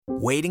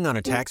Waiting on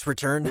a tax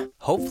return?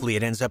 Hopefully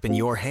it ends up in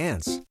your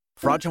hands.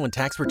 Fraudulent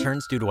tax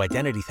returns due to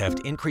identity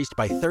theft increased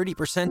by 30%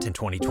 in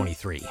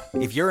 2023.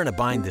 If you're in a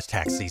bind this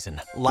tax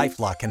season,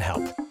 LifeLock can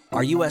help.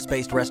 Our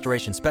U.S.-based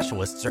restoration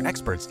specialists are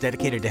experts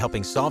dedicated to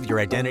helping solve your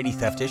identity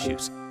theft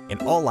issues.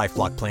 And all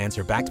LifeLock plans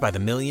are backed by the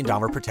 $1 Million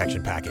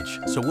Protection Package.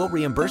 So we'll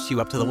reimburse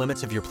you up to the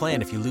limits of your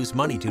plan if you lose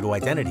money due to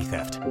identity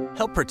theft.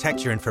 Help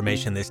protect your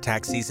information this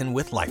tax season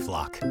with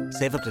LifeLock.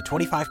 Save up to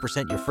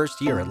 25% your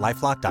first year at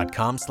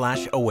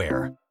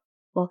LifeLock.com/aware.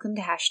 Welcome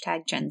to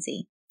Hashtag Gen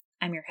Z.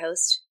 I'm your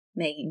host,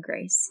 Megan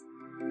Grace.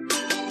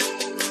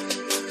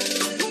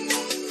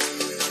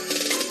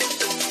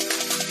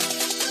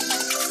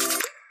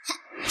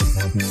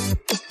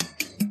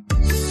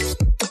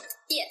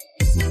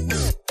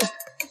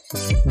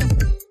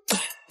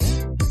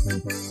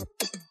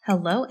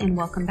 Hello and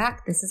welcome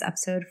back. This is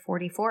episode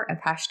 44 of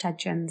Hashtag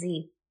Gen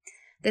Z.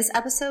 This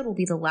episode will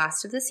be the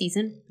last of the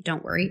season, but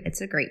don't worry,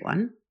 it's a great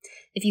one.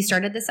 If you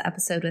started this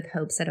episode with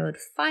hopes that I would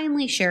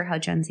finally share how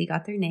Gen Z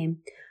got their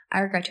name, I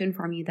regret to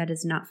inform you that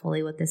is not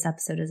fully what this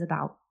episode is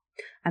about.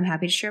 I'm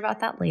happy to share about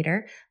that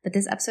later, but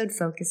this episode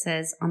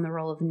focuses on the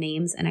role of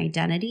names and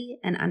identity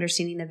and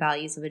understanding the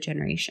values of a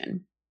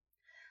generation.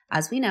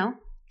 As we know,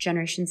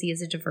 Generation Z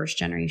is a diverse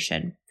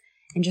generation.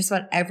 In just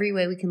about every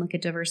way we can look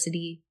at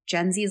diversity,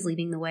 Gen Z is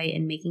leading the way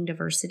in making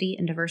diversity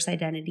and diverse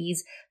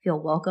identities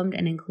feel welcomed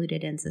and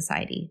included in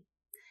society.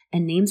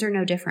 And names are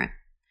no different.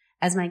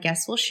 As my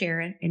guests will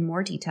share in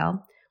more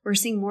detail, we're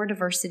seeing more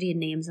diversity in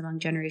names among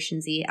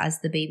Generation Z as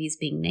the babies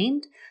being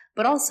named,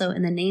 but also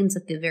in the names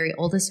that the very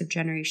oldest of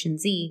Generation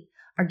Z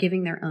are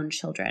giving their own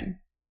children.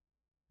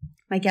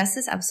 My guest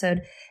this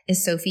episode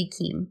is Sophie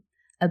Keem,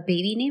 a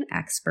baby name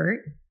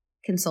expert,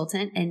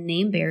 consultant, and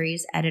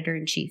Nameberry's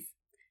editor-in-chief.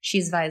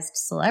 She's advised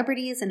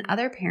celebrities and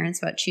other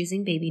parents about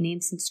choosing baby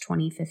names since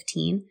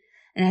 2015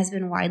 and has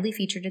been widely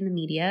featured in the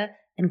media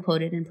and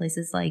quoted in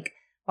places like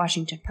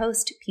Washington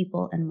Post,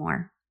 People, and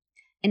more.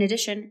 In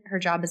addition, her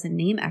job as a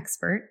name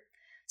expert,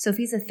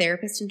 Sophie's a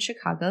therapist in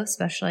Chicago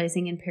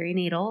specializing in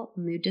perinatal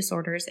mood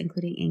disorders,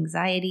 including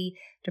anxiety,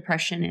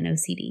 depression, and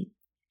OCD.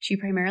 She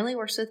primarily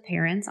works with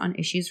parents on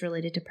issues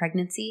related to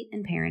pregnancy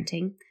and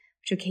parenting,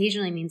 which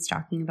occasionally means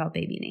talking about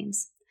baby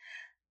names.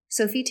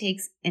 Sophie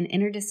takes an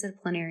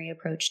interdisciplinary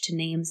approach to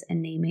names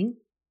and naming,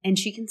 and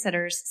she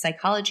considers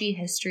psychology,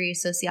 history,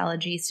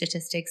 sociology,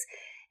 statistics,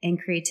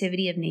 and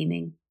creativity of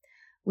naming,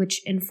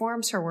 which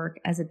informs her work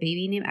as a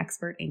baby name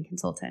expert and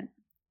consultant.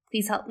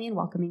 Please help me in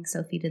welcoming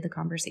Sophie to the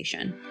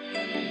conversation.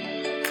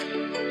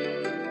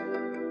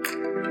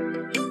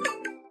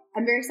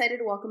 I'm very excited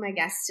to welcome my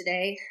guest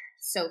today,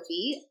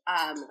 Sophie.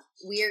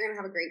 We are going to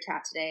have a great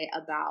chat today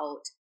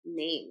about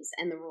names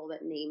and the role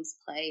that names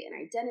play in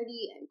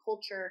identity and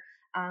culture.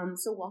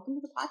 So welcome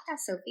to the podcast,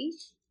 Sophie.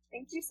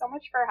 Thank you so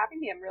much for having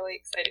me. I'm really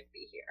excited to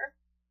be here.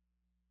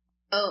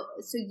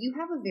 So you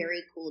have a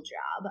very cool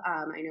job.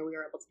 I know we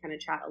were able to kind of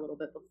chat a little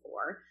bit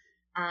before.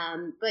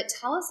 But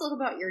tell us a little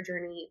about your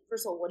journey.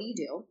 First of all, what do you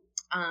do?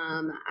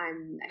 I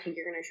think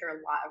you're going to share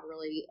a lot of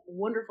really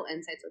wonderful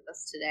insights with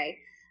us today.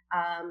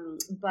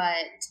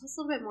 But tell us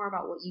a little bit more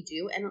about what you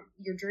do and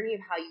your journey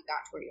of how you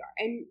got to where you are.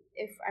 And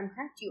if I'm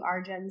correct, you are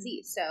Gen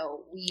Z.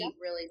 So we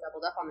really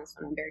doubled up on this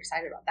one. I'm very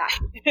excited about that.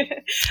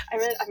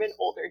 I'm an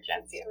older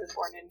Gen Z. I was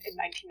born in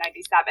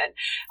 1997.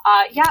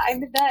 I'm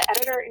the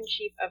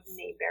editor-in-chief of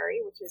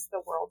Nameberry, which is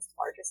the world's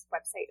largest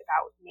website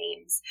about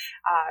names.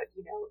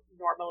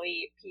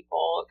 Normally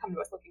people come to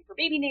us looking for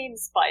baby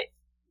names, but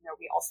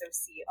we also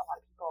see a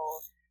lot of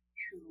people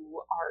who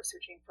are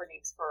searching for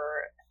names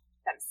for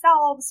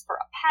themselves, for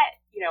a pet,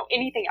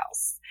 anything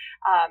else.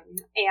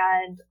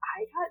 And I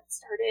got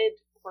started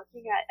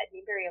working at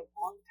Nameberry a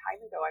long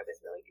time ago. I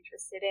was really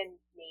interested in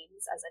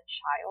names as a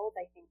child.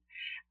 I think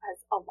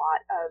as a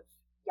lot of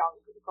young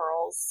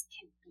girls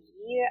can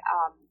be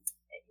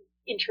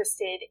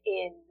interested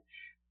in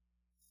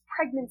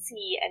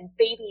pregnancy and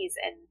babies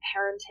and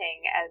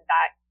parenting, and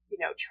that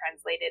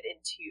translated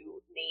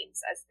into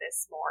names as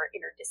this more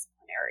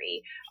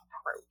interdisciplinary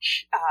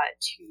approach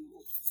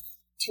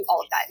to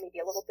all of that,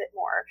 maybe a little bit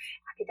more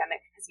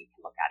academic because you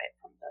can look at it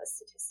from the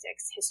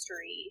statistics,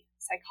 history,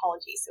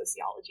 psychology,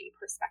 sociology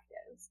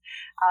perspectives.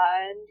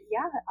 And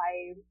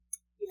I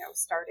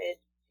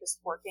started just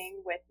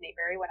working with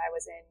Nameberry when I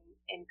was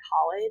in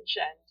college,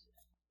 and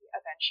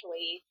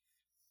eventually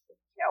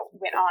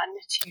went on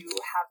to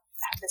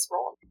have this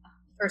role.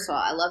 First of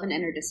all, I love an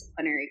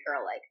interdisciplinary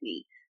girl like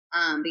me.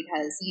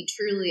 Because you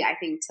truly, I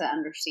think, to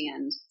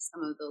understand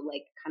some of the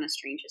kind of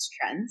strangest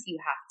trends, you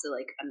have to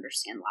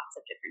understand lots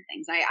of different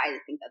things.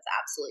 I think that's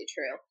absolutely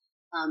true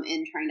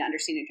in trying to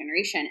understand a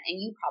generation. And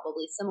you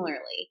probably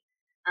similarly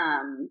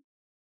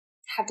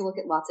have to look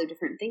at lots of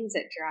different things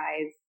that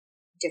drive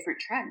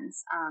different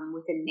trends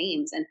within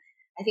names. And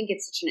I think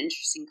it's such an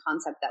interesting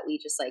concept that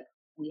we just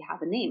we have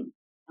a name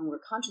and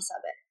we're conscious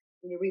of it.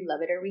 Either we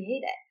love it or we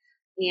hate it.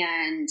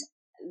 And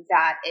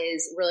that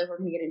is really what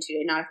we're going to get into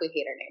today. Not if we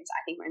hate our names.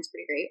 I think mine's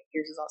pretty great.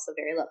 Yours is also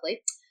very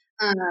lovely.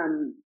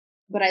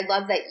 But I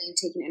love that you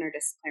take an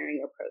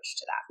interdisciplinary approach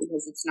to that,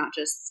 because it's not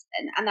just,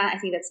 and that,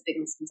 I think that's a big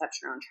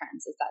misconception around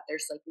trends, is that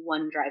there's like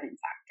one driving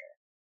factor.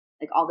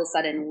 Like all of a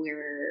sudden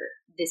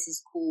this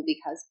is cool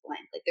because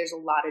blank. Like there's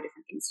a lot of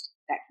different things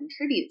that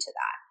contribute to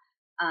that.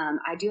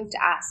 I do have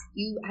to ask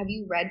have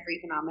you read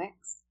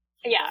Freakonomics?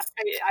 Yeah,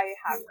 I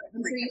have.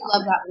 I'm sure you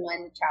love that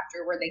one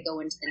chapter where they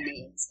go into the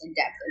names in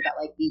depth about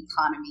like the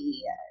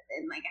economy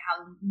and like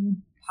how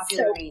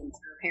popular names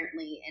are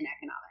apparently in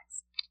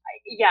economics.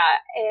 Yeah,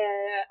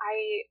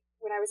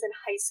 when I was in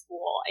high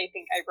school, I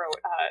think I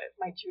wrote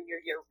my junior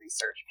year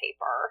research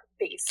paper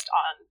based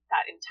on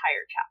that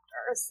entire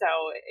chapter. So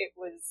it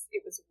was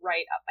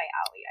right up my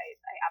alley.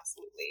 I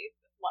absolutely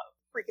love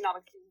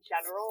Freakonomics in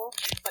general,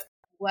 but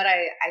what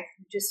I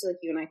just like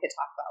you and I could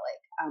talk about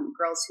like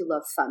girls who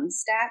love fun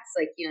stats.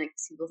 Like, you know, like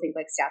people think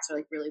like stats are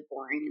like really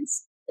boring and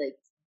like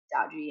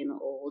dodgy and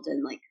old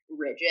and like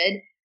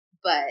rigid,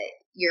 but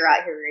you're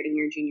out here writing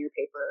your junior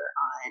paper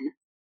on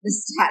the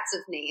stats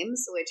of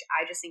names, which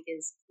I just think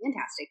is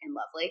fantastic and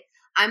lovely.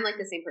 I'm like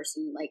the same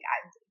person, like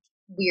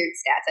weird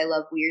stats. I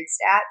love weird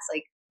stats,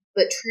 like,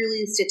 but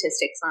truly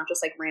statistics, not just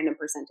like random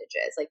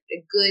percentages. Like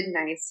a good,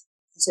 nice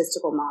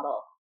statistical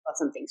model of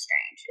something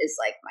strange is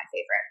like my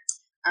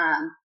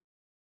favorite.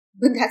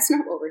 But that's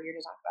not what we're here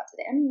to talk about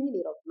today. I mean,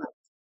 maybe it'll come up.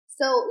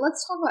 So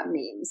let's talk about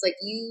names. Like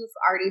you've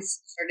already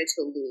started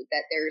to allude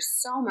that there's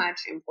so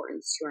much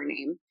importance to our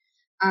name.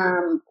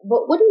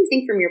 But what do you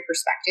think from your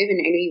perspective?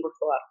 And I know you work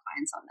with a lot of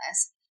clients on this.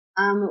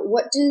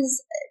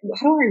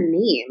 How do our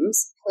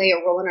names play a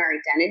role in our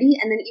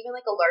identity? And then even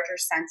like a larger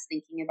sense,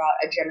 thinking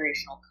about a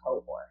generational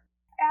cohort.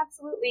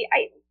 Absolutely.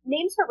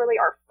 Names are really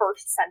our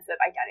first sense of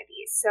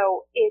identity.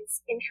 So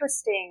it's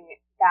interesting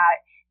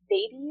that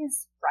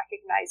babies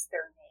recognize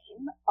their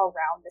name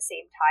around the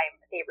same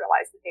time they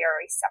realize that they are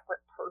a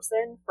separate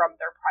person from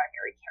their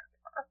primary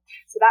caregiver.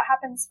 So that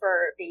happens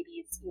for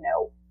babies, you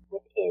know,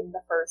 within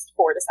the first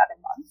 4 to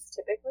 7 months,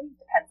 typically,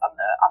 depends on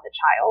the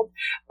child.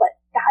 But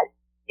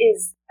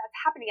that's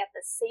happening at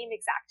the same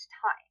exact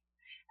time.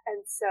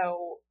 And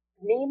so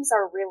names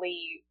are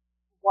really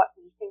what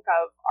we think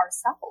of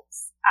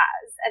ourselves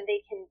as, and they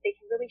can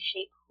really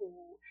shape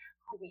who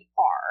we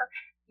are.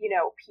 You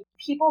know,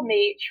 people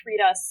may treat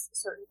us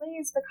certain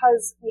ways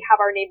because we have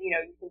our name. You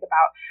know, you think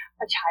about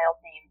a child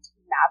named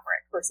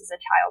Maverick versus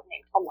a child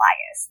named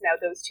Elias. Now,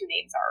 those two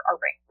names are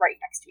right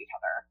next to each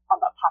other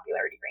on the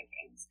popularity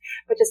rankings.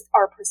 But just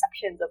our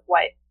perceptions of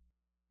what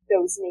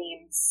those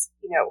names,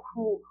 you know,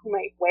 who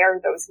might wear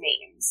those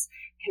names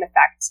can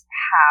affect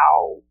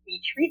how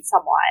we treat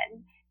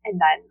someone, and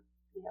then,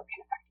 you know,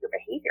 can affect your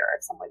behavior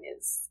if someone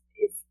is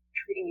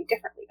treating you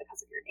differently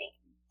because of your name.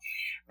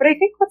 But I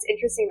think what's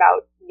interesting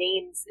about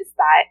names is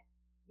that,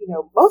 you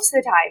know, most of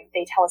the time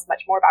they tell us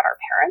much more about our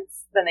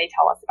parents than they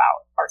tell us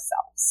about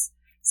ourselves.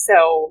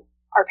 So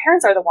our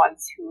parents are the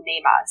ones who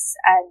name us,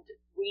 and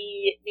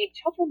we name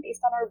children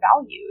based on our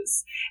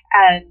values.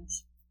 And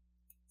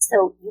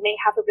so you may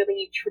have a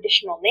really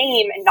traditional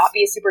name and not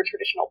be a super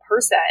traditional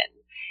person.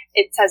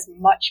 It says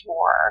much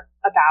more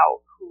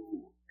about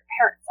who your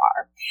parents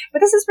are.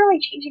 But this is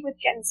really changing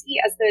with Gen Z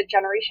as the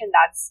generation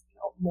that's, you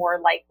know, more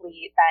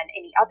likely than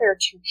any other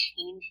to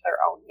change their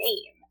own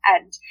name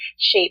and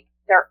shape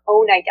their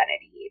own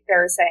identity.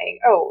 They're saying,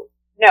 oh,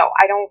 no,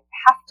 I don't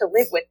have to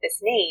live with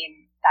this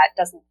name that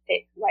doesn't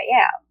fit who I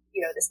am.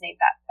 You know, this name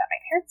that my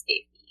parents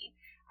gave me,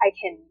 I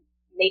can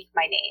make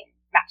my name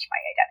match my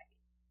identity.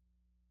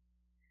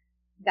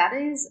 That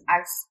is,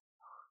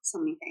 so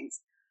many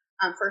things.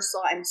 First of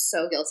all, I'm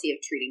so guilty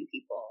of treating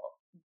people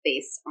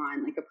based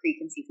on like a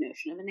preconceived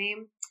notion of a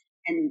name.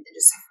 And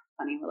just a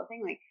funny little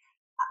thing, like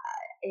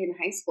in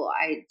high school,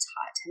 I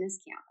taught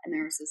tennis camp, and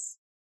there was this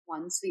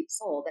one sweet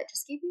soul that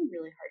just gave me a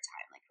really hard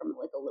time, like from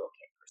like a little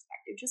kid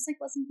perspective, just like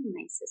wasn't the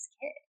nicest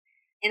kid.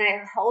 And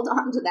I held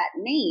on to that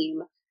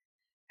name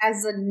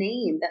as a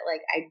name that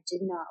like I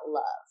did not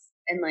love.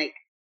 And like,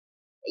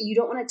 you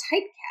don't want to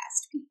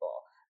typecast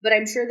people, but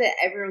I'm sure that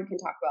everyone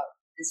can talk about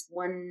this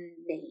one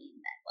name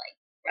that like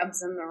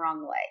rubs them the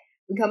wrong way.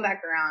 We come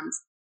back around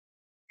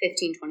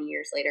 15, 20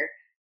 years later,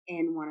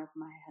 and one of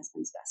my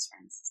husband's best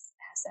friends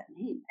has that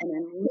name. And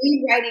I'm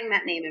rewriting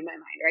that name in my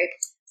mind, right?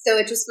 So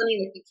it's just funny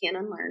that you can't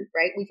unlearn,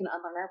 right? We can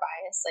unlearn our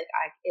bias. Like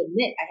I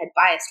admit I had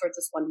bias towards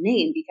this one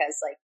name because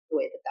like the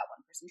way that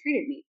one person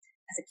treated me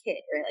as a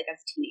kid, right? Like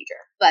as a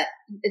teenager. But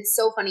it's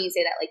so funny you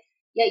say that, like,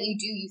 yeah, you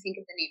think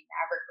of the name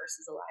Maverick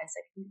versus Elias.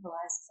 I think of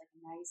Elias as like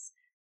a nice,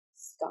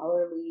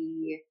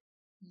 scholarly,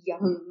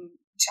 young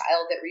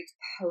child that reads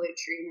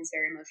poetry and is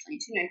very emotionally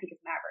in tune. I think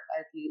of Maverick,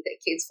 I think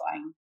that kids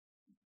flying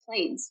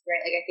planes,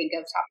 right? Like I think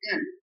of Top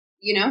Gun,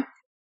 you know?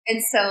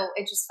 And so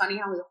it's just funny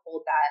how we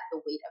hold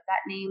the weight of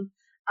that name.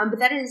 But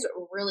that is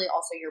really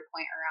also your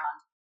point around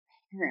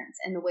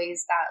parents and the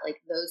ways that like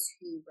those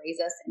who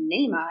raise us and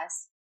name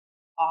us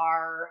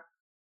are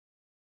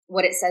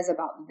what it says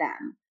about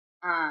them.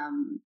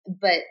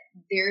 But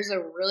there's a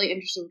really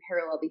interesting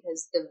parallel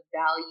because the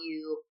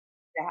value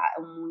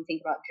that when we think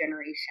about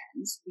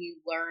generations,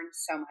 we learn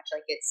so much.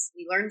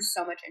 We learn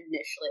so much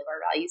initially of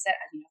our value set,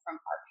 as you know,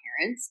 from our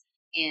parents.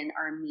 in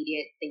our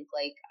immediate, think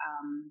like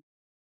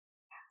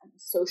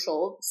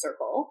social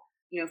circle,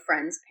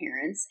 friends,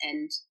 parents,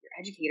 and your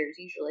educators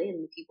usually,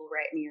 and the people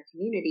right in your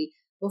community,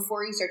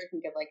 before you start to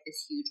think of like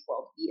this huge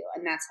world view.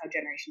 And that's how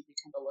generations we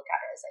tend to look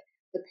at it, as like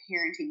the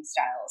parenting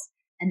styles.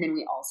 And then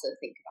we also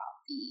think about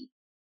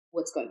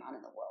what's going on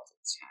in the world at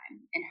this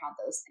time and how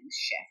those things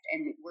shift.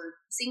 And we're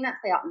seeing that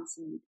play out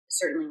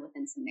certainly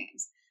within some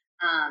names.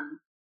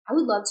 I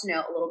would love to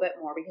know a little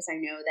bit more, because I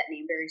know that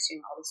Nameberry is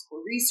doing all this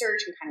cool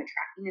research and kind of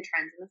tracking the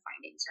trends and the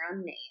findings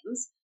around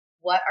names.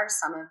 What are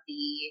some of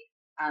the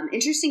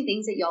interesting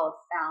things that y'all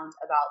have found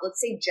about,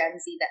 let's say,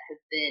 Gen Z that have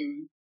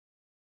been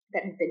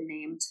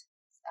named,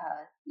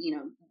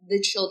 the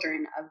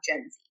children of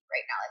Gen Z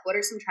right now? Like, what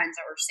are some trends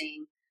that we're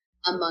seeing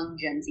among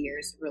Gen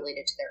Zers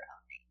related to their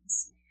own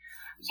names?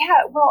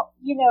 Yeah, well,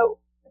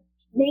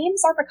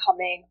 names are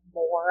becoming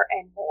more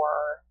and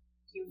more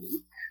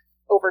unique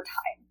over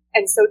time.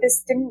 And so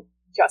this didn't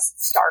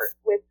just start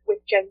with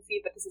Gen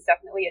Z, but this is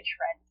definitely a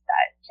trend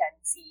that Gen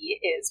Z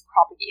is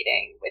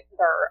propagating with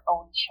their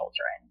own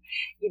children.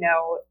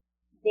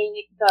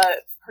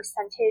 The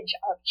percentage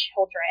of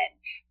children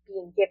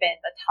being given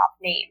the top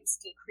names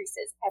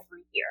decreases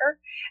every year.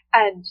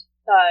 And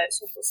the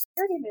Social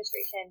Security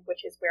Administration,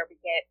 which is where we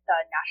get the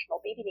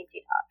national baby name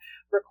data,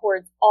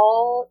 records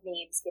all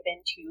names given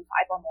to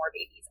 5 or more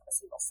babies of a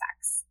single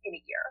sex in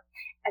a year.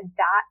 And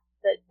that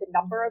the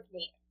number of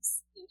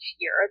names each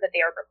year that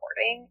they are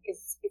recording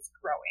is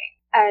growing.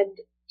 And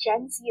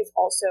Gen Z is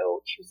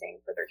also choosing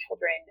for their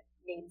children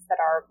names that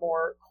are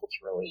more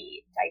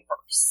culturally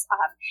diverse,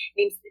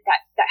 names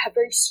that have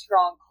very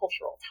strong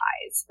cultural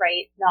ties,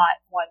 right? Not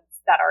ones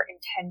that are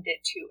intended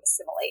to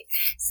assimilate.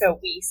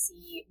 So we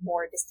see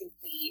more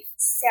distinctly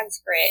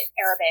Sanskrit,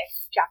 Arabic,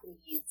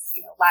 Japanese,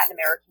 Latin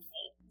American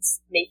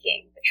names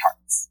making the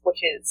charts,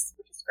 which is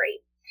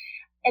great.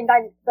 And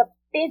then the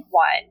big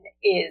one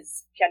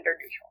is gender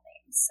neutral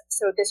names.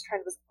 So this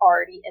trend was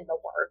already in the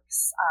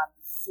works.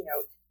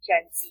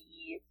 Gen Z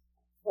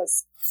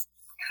was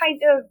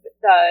kind of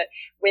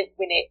when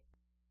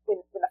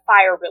the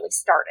fire really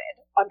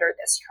started under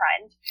this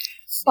trend.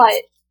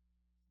 But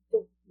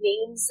the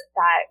names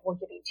that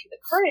we're giving to the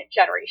current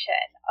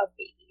generation of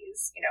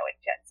babies, and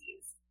Gen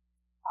Z's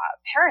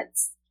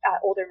parents,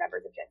 older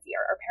members of Gen Z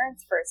are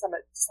parents for some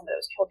of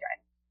those children,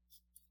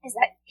 is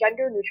that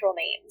gender neutral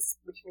names,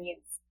 which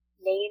means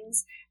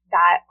names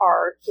that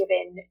are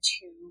given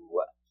to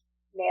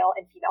male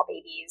and female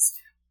babies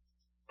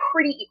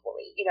pretty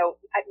equally.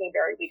 At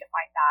Nameberry, we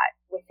define that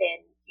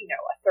within,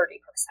 a 30%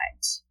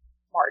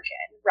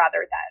 margin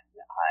rather than,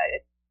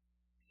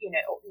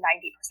 90%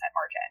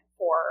 margin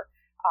for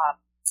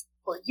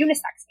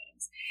unisex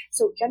names.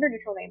 So gender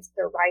neutral names,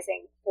 they're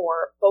rising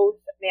for both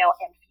male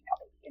and female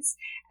babies.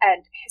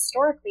 And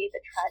historically,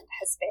 the trend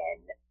has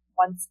been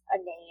once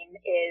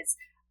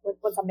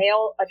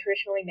a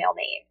traditionally male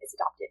name is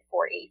adopted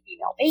for a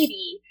female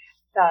baby,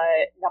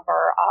 the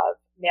number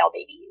of male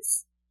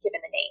babies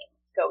given the name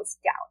goes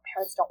down.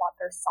 Parents don't want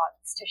their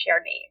sons to share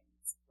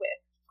names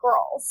with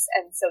girls.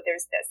 And so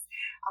there's this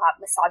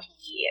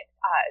misogyny,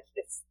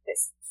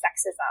 this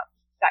sexism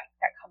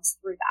that comes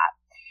through that.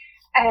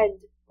 And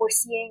we're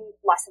seeing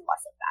less and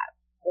less of that.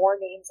 More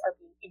names are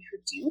being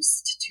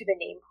introduced to the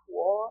name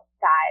pool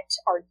that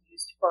are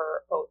used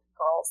for both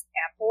girls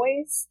and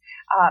boys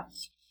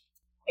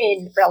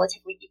in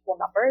relatively equal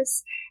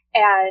numbers.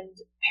 And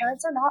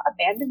parents are not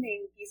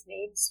abandoning these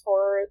names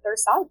for their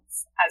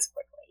sons as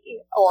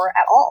quickly or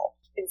at all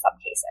in some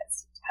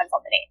cases. It depends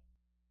on the name.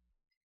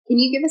 Can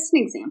you give us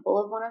an example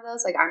of one of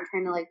those? Like, I'm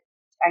trying to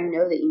I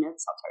know that you know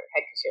this off the top of your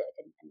head because you're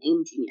like a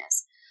name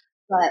genius.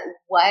 But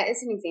what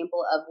is an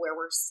example of where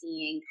we're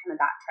seeing kind of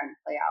that trend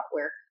play out,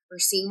 where we're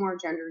seeing more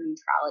gender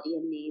neutrality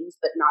in names,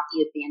 but not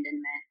the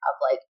abandonment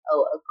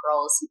of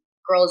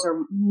girls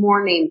are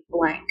more named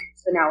blank,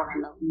 so now we're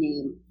going to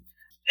name.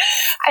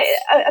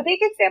 A big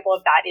example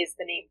of that is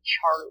the name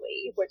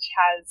Charlie, which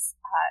has,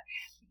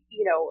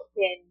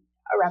 been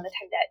around the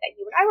time that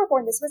you and I were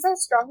born. This was a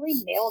strongly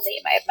male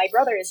name. My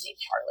brother is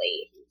named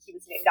Charlie. He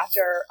was named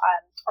after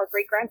our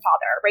great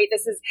grandfather. Right.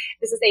 This is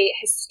a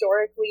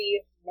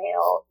historically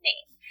male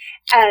name,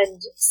 and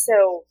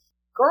so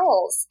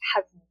girls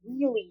have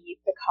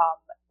really become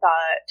the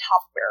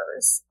top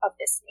wearers of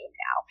this name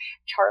now.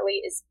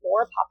 Charlie is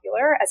more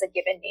popular as a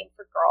given name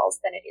for girls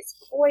than it is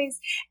for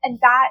boys,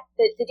 and that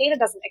the data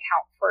doesn't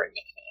account for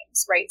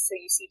nicknames, right? So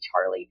you see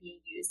Charlie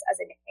being used as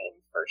a nickname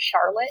for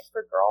Charlotte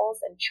for girls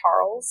and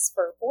Charles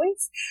for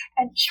boys,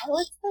 and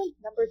Charlotte's the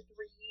number 3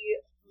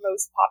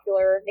 most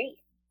popular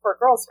name for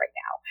girls right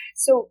now.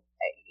 So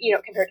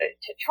compared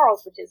to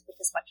Charles, which is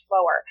much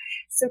lower.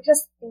 So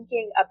just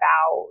thinking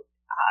about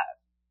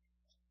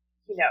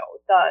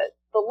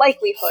the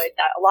likelihood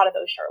that a lot of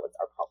those Charlottes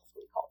are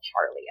probably called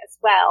Charlie as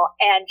well,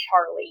 and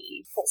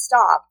Charlie full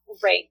stop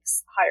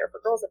ranks higher for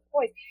girls than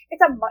for boys.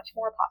 It's a much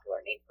more popular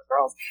name for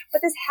girls,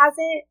 but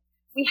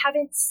we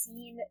haven't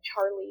seen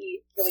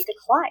Charlie really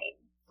decline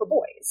for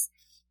boys.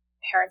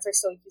 Parents are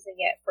still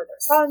using it for their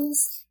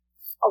sons.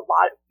 A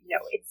lot of,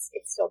 it's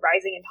still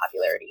rising in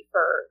popularity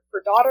for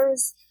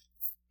daughters.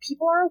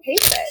 people are okay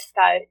with it,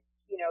 that,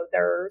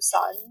 their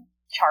son,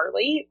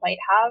 Charlie, might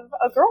have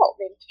a girl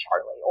named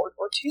Charlie, or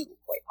two,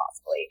 quite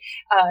possibly,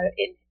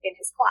 in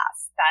his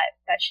class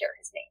that share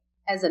his name.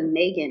 As a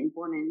Megan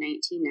born in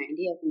 1990,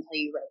 I can tell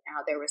you right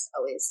now, there was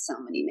always so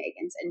many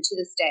Megans. And to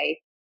this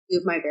day,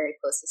 two of my very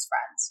closest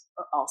friends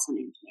are also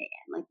named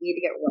Megan. Like, we need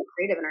to get real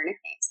creative in our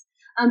nicknames.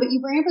 But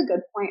you bring up a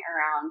good point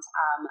around,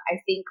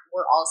 I think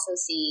we're also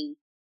seeing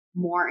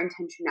more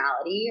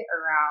intentionality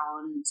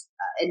around,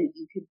 and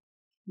you could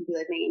be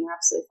like, Megan, you're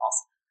absolutely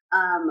false.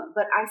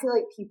 But I feel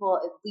like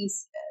people, at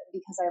least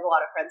because I have a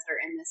lot of friends that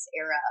are in this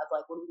era of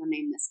like, what are we going to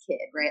name this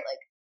kid, right?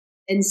 Like,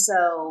 and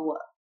so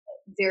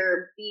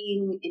they're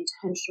being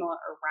intentional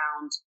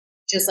around,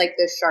 just like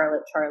the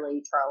Charlotte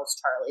Charlie, Charles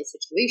Charlie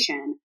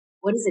situation.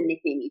 What is a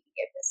nickname you can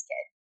give this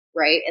kid,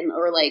 right? And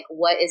or like,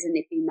 what is a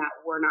nickname that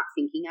we're not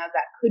thinking of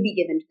that could be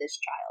given to this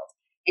child?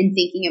 And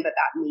thinking about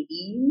that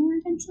maybe more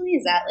intentionally,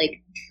 is that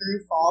like true,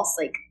 false,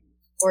 like,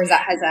 or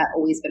has that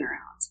always been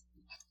around?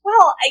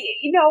 Well,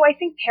 I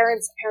think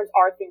parents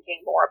are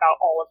thinking more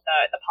about all of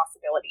the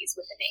possibilities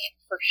with the name,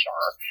 for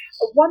sure.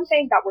 One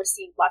thing that we're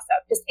seeing less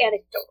of, just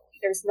anecdotally,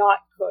 there's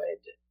not good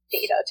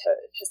data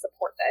to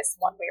support this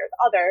one way or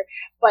the other,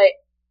 but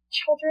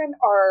children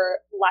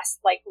are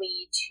less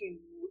likely to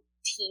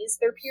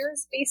tease their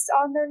peers based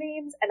on their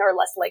names and are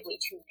less likely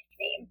to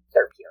nickname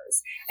their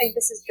peers. I think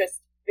this is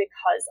just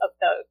because of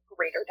the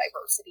greater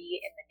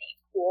diversity in the name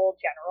pool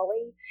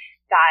generally,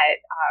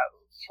 that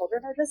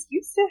children are just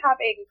used to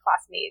having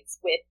classmates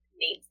with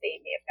names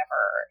they may have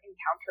never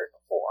encountered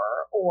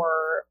before,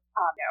 or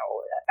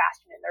a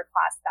Bastion in their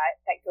class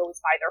that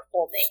goes by their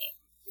full name.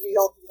 You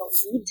don't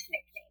need to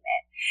nickname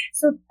it.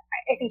 So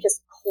I think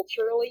just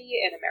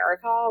culturally in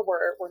America,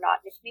 we're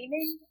not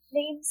nicknaming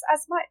names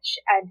as much.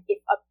 And if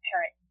a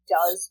parent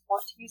does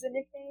want to use a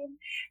nickname,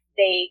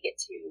 they get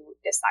to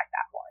decide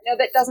that more. Now,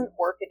 that doesn't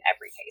work in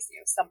every case.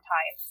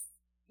 Sometimes,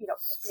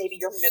 maybe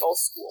your middle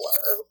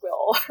schooler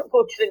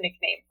will get a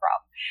nickname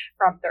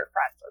from their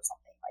friends or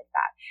something like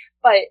that.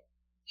 But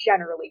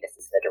generally, this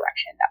is the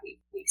direction that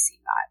we've seen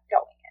that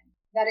going in.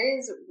 That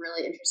is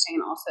really interesting.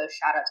 And also,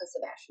 shout out to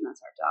Sebastian. That's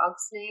our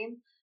dog's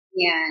name.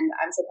 And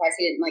I'm surprised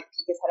he didn't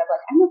peek his head up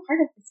like, I'm a part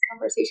of this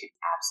conversation.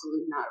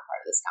 Absolutely not a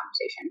part of this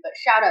conversation. But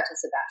shout out to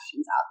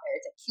Sebastian's out there.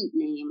 It's a cute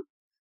name.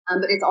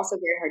 But it's also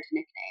very hard to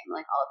nickname.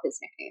 Like, all of his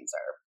nicknames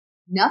are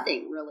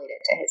nothing related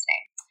to his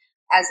name,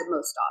 as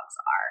most dogs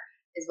are,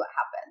 is what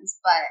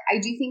happens. But I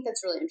do think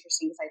that's really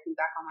interesting, because I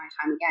think back on my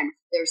time again,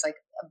 there's like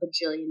a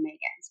bajillion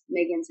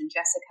Megans and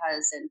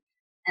Jessicas and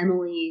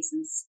Emily's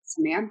and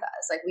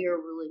Samantha's. Like, we were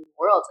ruling the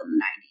world in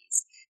the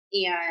 90s.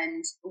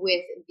 And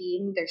with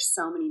there's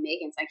so many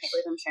Megans, I can't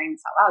believe I'm sharing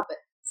this out loud, but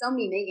so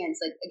many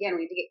Megans, like, again,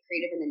 we have to get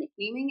creative in the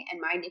nicknaming,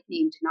 and my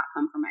nickname did not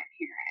come from my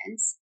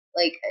parents.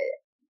 Like,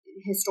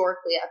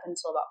 historically, up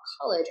until about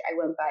college, I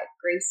went by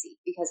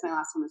Gracie because my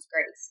last name was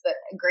Grace, but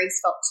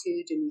Grace felt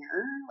too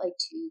demure, like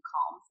too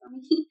calm for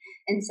me.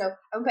 And so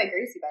I went by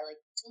Gracie by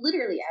like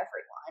literally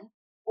everyone,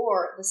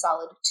 or the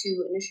solid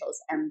two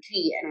initials,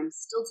 MG. And I'm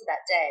still to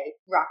that day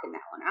rocking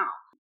that one out.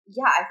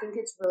 Yeah, I think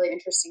it's really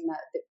interesting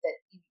that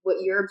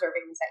what you're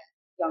observing is that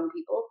young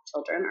people,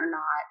 children, are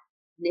not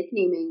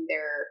nicknaming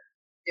their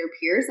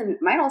peers. And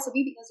it might also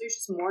be because there's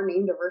just more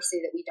name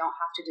diversity that we don't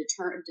have to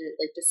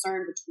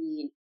discern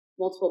between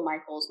multiple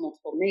Michaels,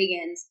 multiple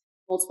Megans,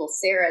 multiple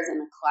Sarahs in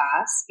a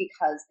class,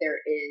 because there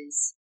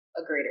is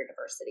a greater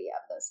diversity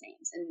of those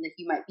names. And like,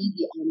 you might be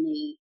the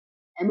only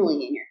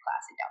Emily in your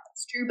class. I doubt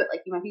that's true, but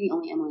like, you might be the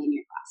only Emily in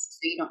your class.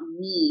 So you don't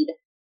need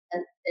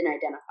an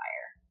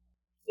identifier.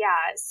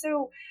 Yeah.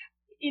 So,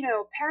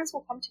 parents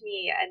will come to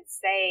me and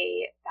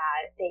say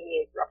that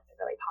they grew up with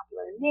a really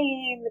popular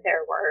name.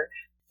 There were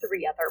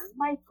 3 other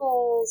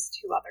Michaels,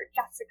 2 other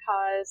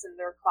Jessicas in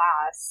their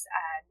class,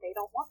 and they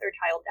don't want their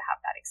child to have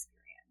that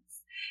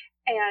experience.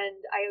 And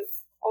I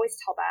always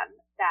tell them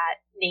that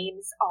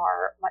names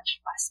are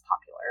much less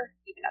popular,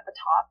 even at the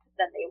top,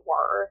 than they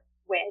were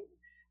when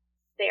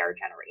their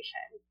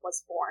generation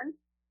was born.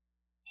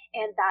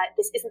 And that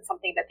this isn't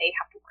something that they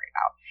have to worry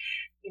about.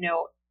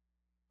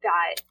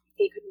 That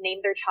they could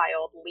name their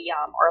child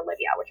Liam or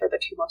Olivia, which are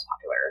the 2 most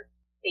popular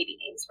baby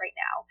names right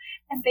now.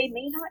 And they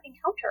may not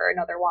encounter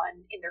another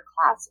one in their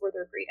class or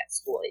their grade at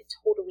school. It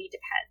totally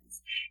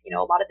depends. A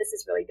lot of this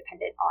is really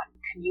dependent on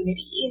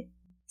community.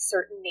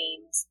 Certain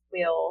names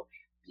will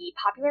be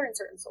popular in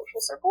certain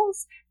social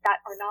circles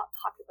that are not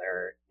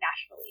popular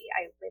nationally.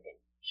 I live in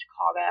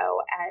Chicago,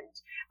 and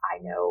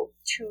I know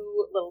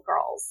 2 little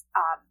girls,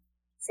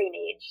 same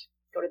age,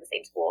 go to the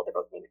same school. They're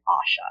both named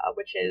Asha,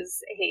 which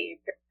is a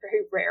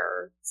very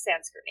rare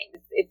Sanskrit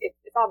name.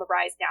 It's on the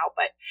rise now,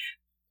 but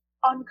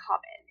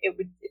uncommon.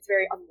 It's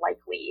very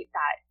unlikely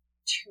that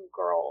 2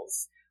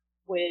 girls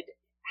would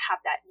have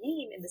that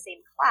name in the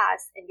same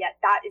class, and yet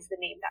that is the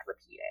name that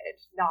repeated,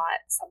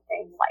 not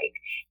something like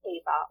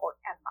Ava or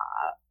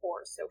Emma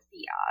or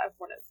Sophia,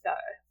 one of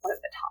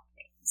the top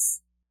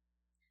names.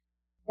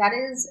 That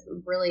is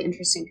really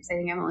interesting, because I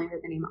think I've only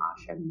heard the name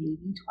Asha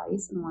maybe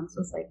twice, and once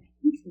was like, I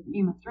think it's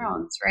Game of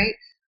Thrones, right?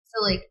 So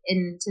like,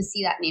 and to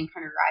see that name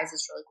kind of rise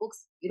is really cool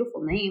because it's a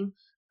beautiful name.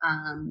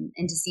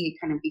 And to see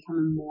it kind of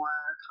becoming more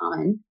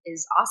common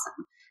is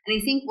awesome. And I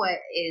think what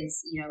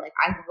is, like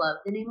I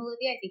love the name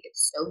Olivia. I think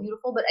it's so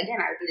beautiful. But again,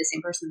 I would be the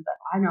same person that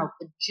I know a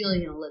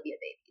bajillion Olivia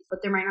babies,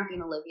 but there might not be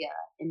an Olivia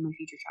in my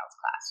future child's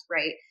class,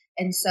 right?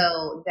 And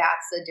so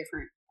that's a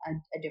different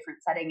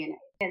setting.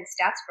 And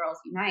Stats Girls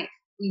Unite,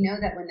 we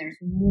know that when there's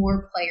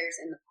more players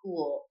in the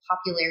pool,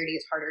 popularity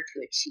is harder to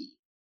achieve.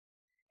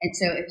 And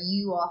so if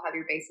you all have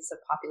your basis of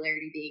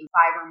popularity being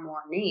 5 or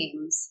more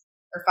names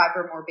or 5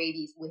 or more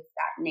babies with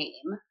that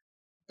name,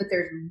 but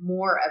there's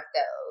more of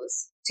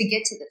those, to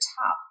get to the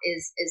top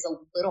is a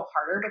little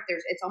harder, but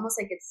it's almost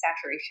like it's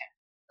saturation.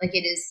 Like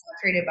it is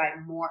saturated by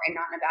more, and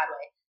not in a bad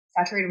way,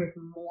 saturated with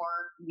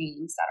more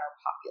names that are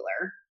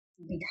popular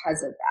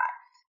because of that.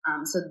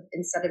 So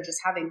instead of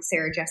just having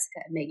Sarah,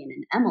 Jessica, Megan,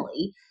 and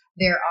Emily,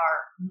 there are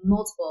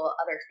multiple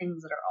other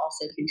things that are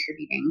also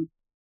contributing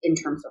in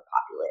terms of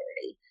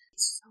popularity.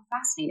 It's so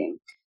fascinating.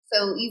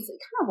 So you've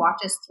kind of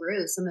walked us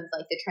through some of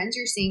like the trends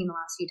you're seeing in the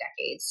last few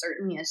decades.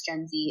 Certainly as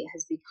Gen Z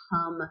has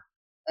become,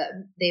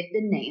 they've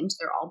been named,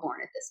 they're all born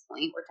at this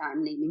point. We're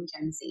done naming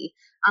Gen Z.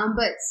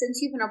 But since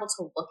you've been able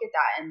to look at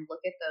that and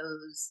look at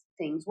those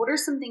things, what are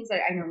some things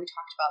that I know we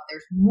talked about?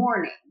 There's more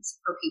names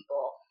for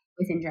people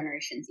within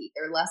Generation Z.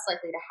 They're less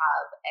likely to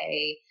have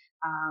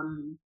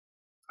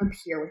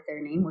appear with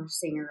their name. We're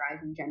seeing a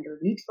rise in gender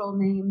neutral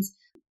names.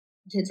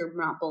 Kids are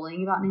not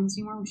bullying about names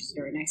anymore, which is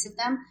very nice of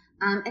them.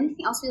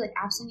 Anything else we like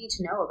absolutely need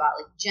to know about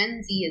like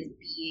Gen Z is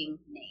being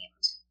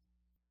named?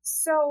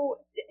 So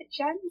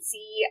Gen Z,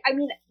 I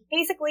mean,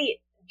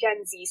 basically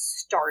Gen Z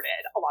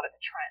started a lot of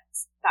the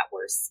trends that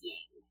we're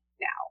seeing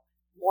now.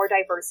 More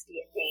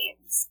diversity in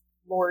names,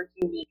 more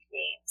unique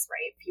names,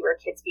 right? Fewer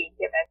kids being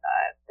given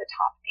the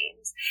top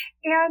names,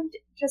 and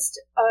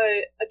just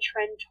a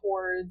trend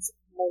towards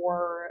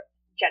more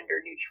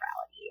gender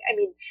neutrality. I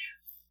mean,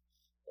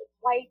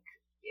 like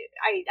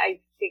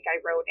I think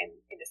I wrote in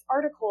this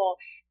article,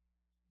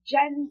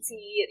 Gen Z,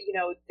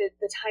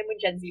 the time when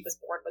Gen Z was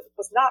born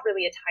was not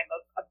really a time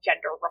of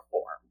gender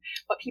reform,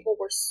 but people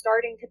were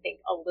starting to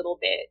think a little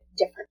bit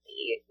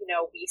differently.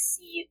 We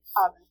see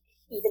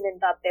even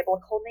in the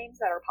biblical names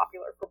that are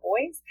popular for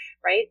boys,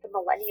 right? The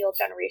millennial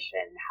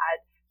generation had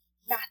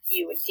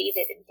Matthew and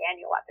David and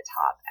Daniel at the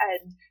top,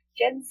 and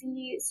Gen Z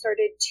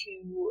started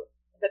to,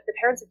 the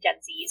parents of Gen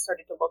Z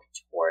started to look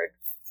toward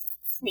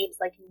names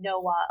like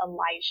Noah,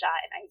 Elijah,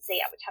 and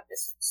Isaiah, which have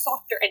this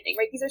softer ending,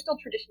 right? These are still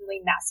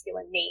traditionally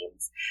masculine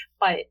names,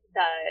 but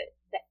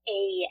the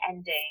A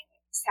ending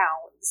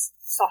sounds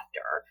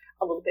softer,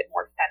 a little bit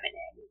more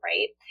feminine,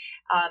 right?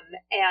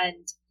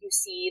 And you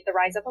see the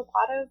rise of a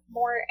lot of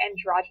more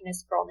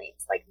androgynous girl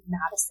names like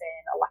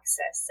Madison,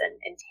 Alexis,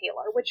 and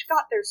Taylor, which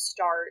got their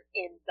start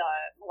in the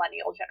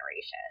millennial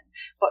generation,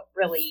 but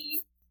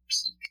really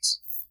peaked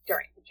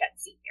during the Gen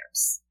Z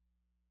years.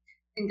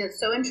 I think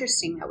that's so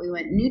interesting that we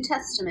went New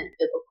Testament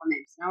biblical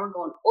names. Now we're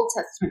going Old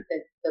Testament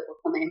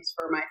biblical names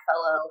for my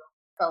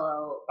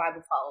fellow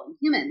Bible following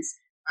humans.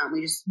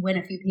 We just went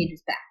a few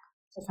pages back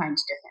to find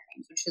different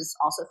names, which is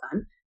also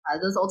fun.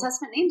 Those Old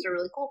Testament names are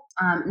really cool,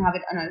 and have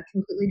it on a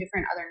completely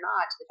different other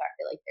nod to the fact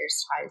that like there's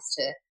ties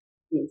to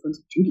the influence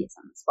of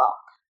Judaism as well.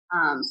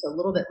 So a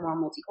little bit more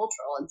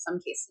multicultural in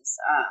some cases.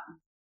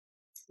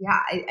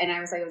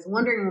 I was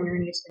wondering when we were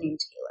going to get to the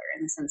name Taylor,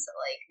 in the sense that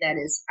like that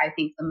is, I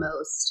think, the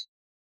most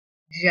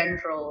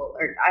general,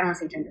 or I don't want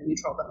to say gender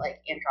neutral, but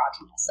like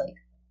androgynous, like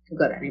could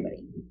go to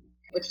anybody,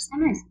 which is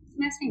kind of nice. It's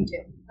a nice name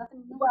too.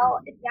 Well,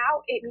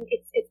 now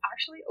it's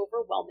actually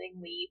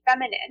overwhelmingly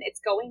feminine. It's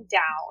going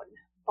down,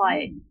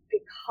 but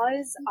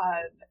because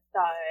of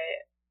the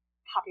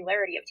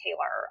popularity of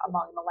Taylor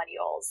among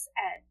millennials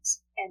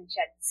and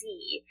Gen Z,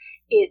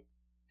 it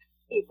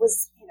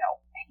was,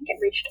 I think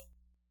it reached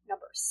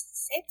number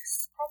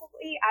 6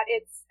 probably at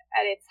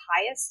its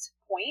highest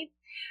point,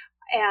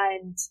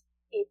 and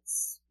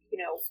it's,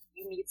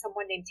 you meet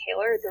someone named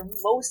Taylor, they're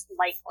most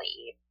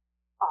likely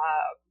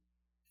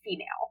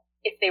female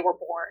if they were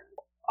born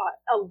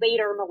a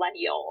later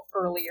millennial,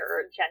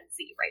 earlier Gen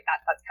Z, right?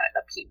 That's kind of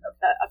the peak of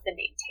the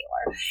name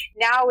Taylor.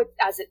 Now,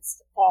 as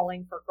it's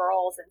falling for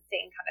girls and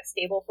staying kind of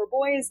stable for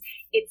boys,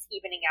 it's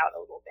evening out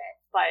a little bit.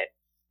 But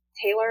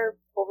Taylor,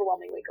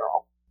 overwhelmingly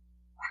girl.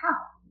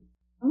 Wow.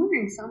 I'm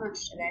learning so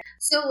much today.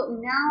 So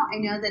now I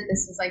know that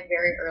this is like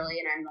very early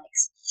and I'm like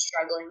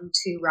struggling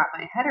to wrap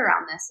my head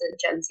around this,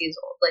 that Gen Z is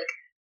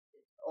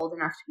old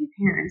enough to be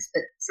parents,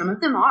 but some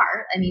of them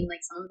are. I mean,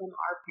 like some of them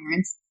are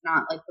parents,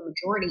 not like the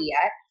majority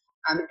yet.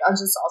 It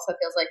just also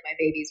feels like my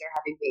babies are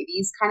having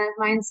babies kind of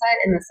mindset,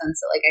 in the sense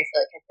that like I feel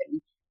like I've been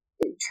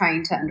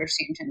trying to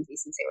understand Gen Z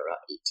since they were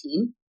about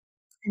 18.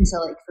 And so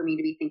like for me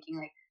to be thinking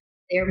like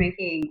they're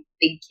making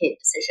big kid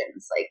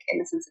decisions, like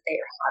in the sense that they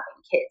are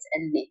having kids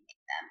and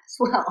naming them as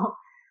well.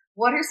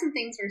 What are some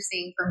things we're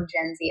seeing from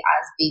Gen Z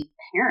as being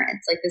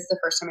parents? Like this is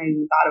the first time I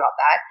even thought about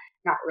that.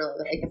 Not really,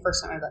 but like the first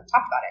time I've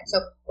talked about it.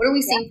 So what are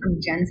we seeing from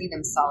Gen Z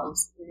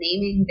themselves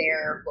naming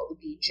their, what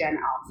would be Gen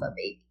Alpha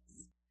babies?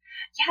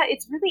 Yeah,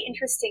 it's really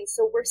interesting.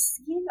 So we're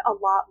seeing a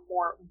lot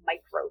more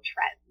micro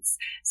trends.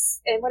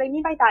 And what I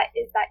mean by that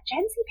is that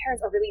Gen Z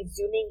parents are really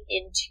zooming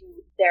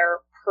into their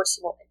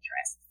personal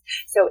interests.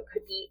 So it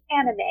could be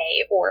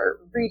anime or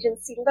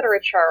Regency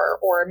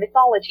literature or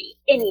mythology,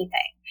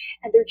 anything.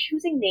 And they're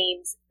choosing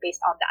names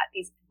based on that.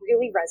 These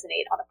really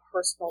resonate on a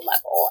personal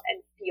level and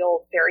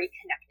feel very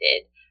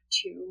connected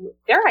to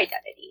their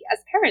identity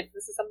as parents.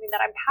 This is something that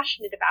I'm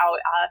passionate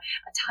about,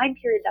 a time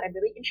period that I'm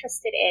really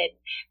interested in,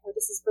 or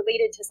this is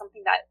related to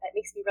something that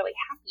makes me really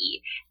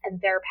happy,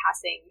 and they're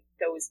passing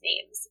those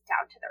names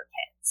down to their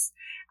kids.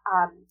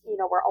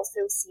 We're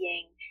also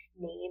seeing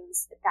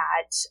names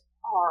that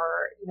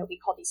are,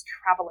 we call these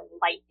traveling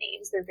light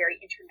names. They're very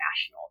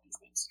international. These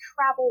names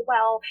travel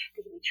well.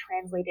 They can be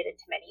translated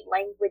into many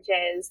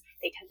languages.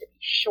 They tend to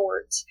be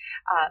short.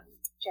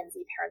 Gen Z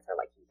parents are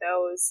liking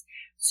those.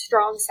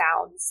 Strong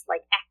sounds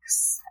like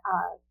X,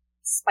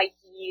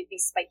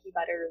 these spiky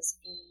letters,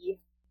 V.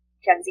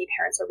 Gen Z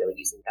parents are really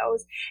using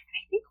those. And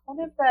I think one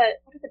of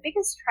the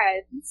biggest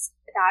trends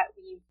that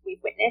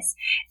we've witnessed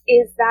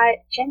is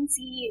that Gen Z,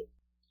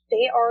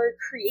 they are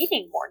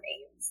creating more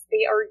names.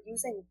 They are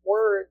using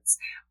words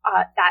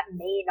that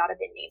may not have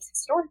been names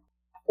historically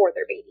for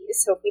their babies.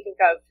 So if we think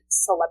of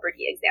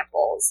celebrity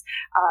examples,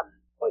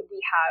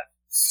 we have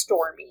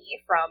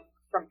Stormy from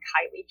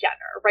Kylie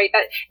Jenner, right?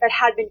 That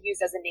had been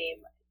used as a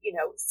name,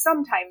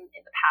 sometime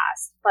in the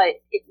past, but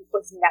it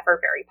was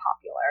never very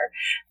popular.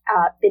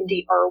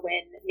 Bindi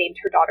Irwin named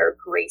her daughter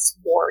Grace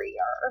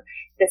Warrior.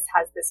 This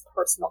has this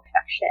personal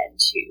connection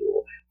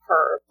to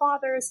her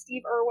father,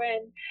 Steve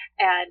Irwin,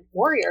 and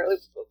Warrior.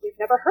 We've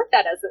never heard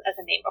that as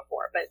a name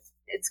before, but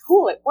it's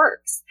cool. It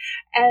works.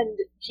 And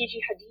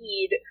Gigi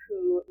Hadid,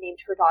 who named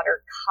her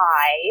daughter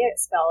Kai,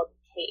 spelled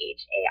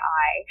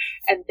Khai,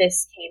 and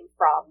this came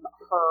from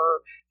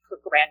her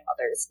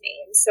grandmother's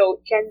name.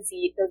 So Gen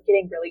Z, they're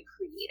getting really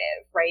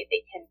creative, right?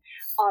 They can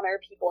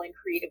honor people in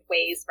creative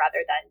ways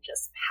rather than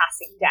just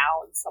passing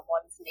down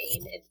someone's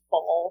name in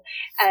full,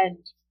 and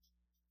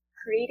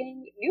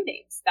creating new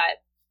names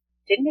that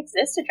didn't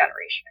exist a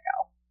generation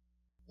ago.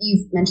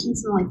 You've mentioned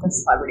some like the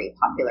celebrity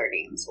popular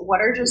names. What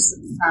are just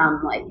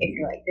some, like, if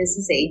you're like, this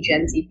is a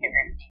Gen Z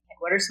parent name, like,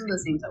 what are some of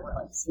those names that we're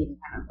like seeing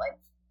kind of like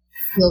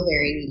feel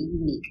very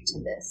unique to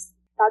this?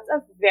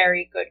 That's a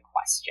very good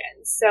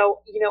question.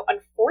 So,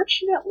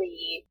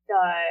 unfortunately,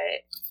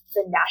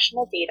 the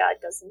national data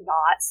does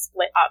not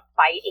split up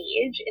by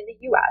age in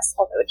the U.S.,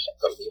 although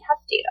we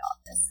have data on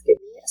this. Give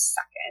me a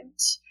second.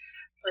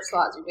 First of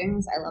all, as you're doing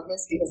this, I love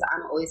this because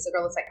I'm always the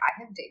girl that's like,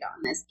 I have data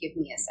on this. Give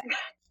me a second.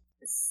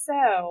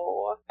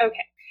 So,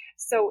 okay.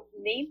 So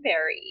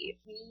Nameberry,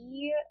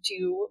 we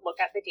do look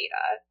at the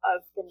data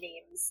of the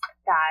names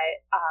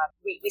that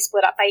we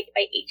split up by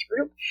age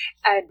group,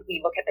 and we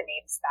look at the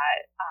names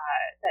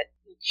that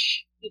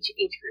each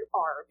age group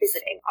are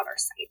visiting on our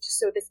site.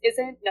 So this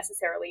isn't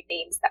necessarily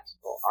names that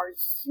people are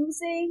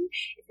using,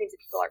 it's names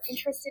that people are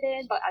interested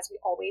in, but as we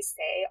always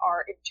say,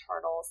 our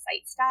internal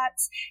site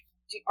stats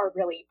are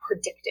really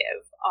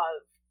predictive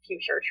of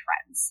future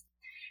trends.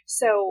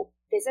 So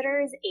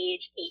visitors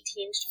age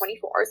 18 to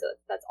 24, so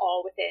that's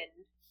all within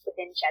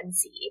Gen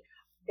Z,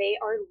 they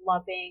are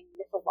loving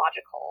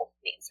mythological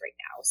names right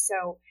now.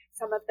 So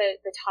some of the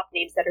top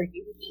names that are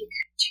unique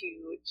to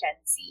Gen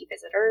Z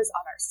visitors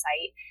on our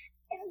site: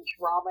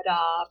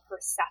 Andromeda,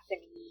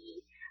 Persephone,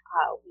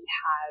 we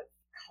have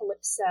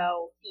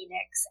Calypso,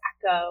 Phoenix,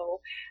 Echo,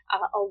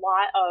 a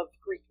lot of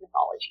Greek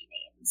mythology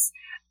names.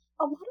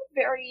 A lot of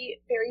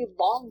very, very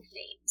long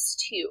names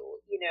too.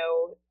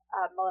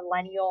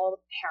 Millennial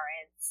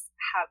parents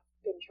have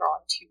been drawn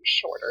to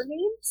shorter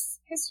names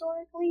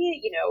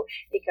historically.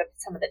 Think of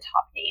some of the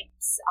top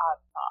names,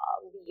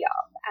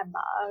 Liam,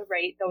 Emma,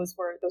 right? Those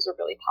were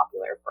really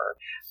popular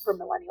for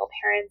millennial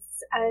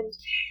parents. And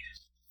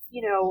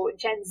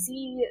Gen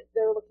Z,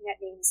 they're looking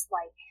at names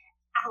like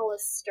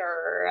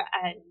Alistair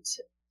and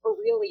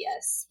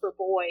Aurelius for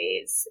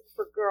boys.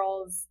 For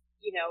girls,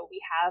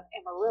 we have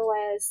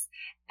Amaryllis,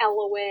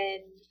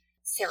 Elowin,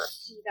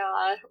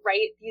 Seraphina,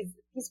 right?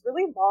 These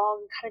really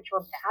long, kind of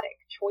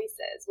dramatic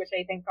choices, which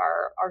I think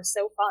are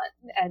so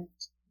fun and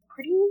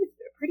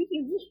pretty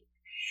unique.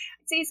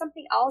 I'd say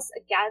something else,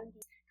 again,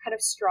 kind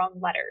of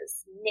strong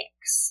letters: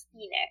 Nyx,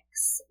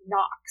 Phoenix,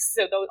 Nox.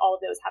 So all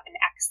of those have an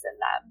X in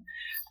them,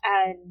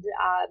 and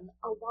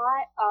a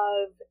lot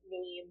of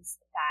names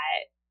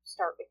that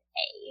start with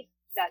A.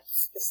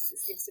 This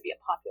seems to be a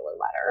popular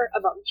letter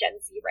among Gen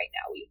Z right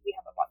now. We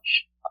have a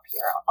bunch up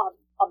here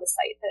on the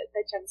site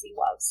that Gen Z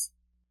loves.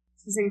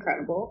 This is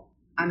incredible.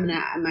 I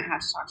might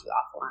have to talk to you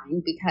offline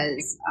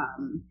because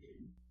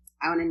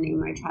I want to name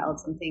my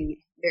child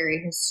something very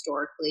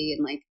historically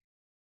and like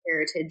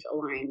heritage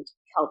aligned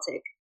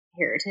Celtic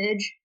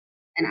heritage.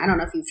 And I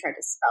don't know if you've tried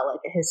to spell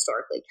like a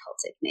historically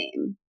Celtic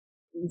name.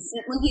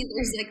 Instantly,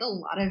 there's like a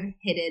lot of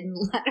hidden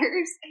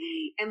letters,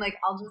 and like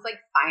I'll just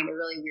like find a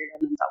really weird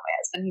one and tell my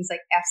husband. He's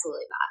like,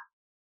 absolutely not.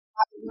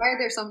 Why are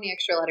there so many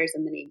extra letters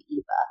in the name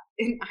Eva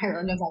in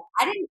Ireland? I was like,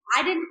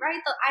 I did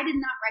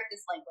not write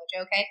this language,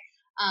 okay?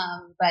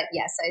 But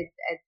yes, I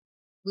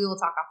we will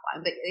talk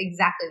offline, but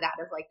exactly that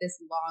of like this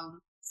long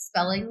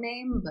spelling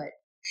name, but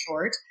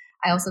short.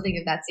 I also think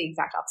if that's the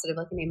exact opposite of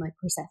like a name like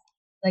Persephone.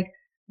 Like,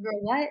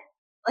 girl, what?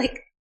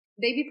 Like,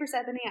 baby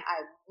Persephone, I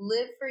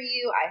live for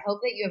you. I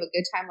hope that you have a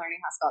good time learning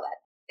how to spell that.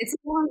 It's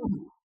a long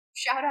one.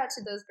 Shout out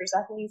to those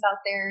Persephones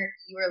out there.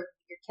 You're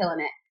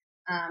killing it.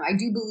 I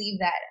do believe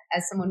that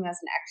as someone who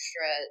has an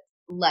extra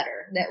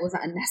letter that was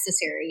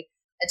unnecessary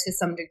to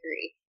some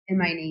degree in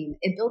my name,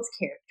 it builds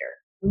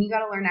character. When you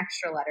got to learn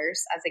extra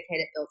letters as a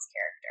kid, it builds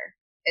character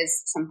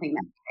is something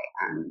that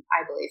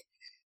I believe.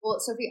 Well,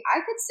 Sophie,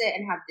 I could sit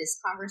and have this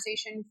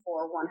conversation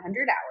for 100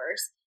 hours,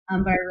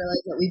 but I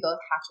realize that we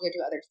both have to go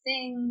do other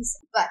things.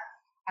 But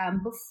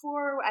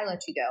before I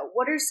let you go,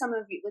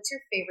 what's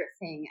your favorite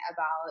thing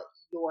about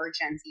your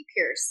Gen Z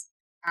peers?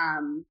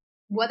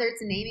 Whether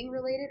it's naming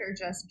related or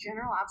just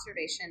general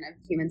observation of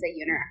humans that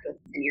you interact with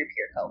in your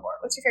peer cohort.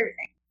 What's your favorite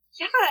thing?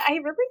 Yeah, I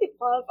really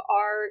love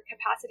our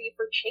capacity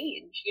for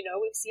change.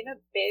 We've seen a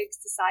big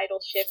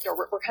societal shift, or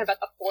we're kind of at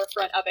the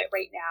forefront of it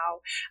right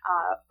now,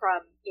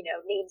 from,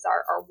 names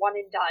are one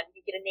and done.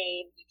 You get a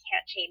name, you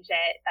can't change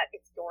it, that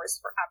it's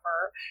yours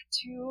forever,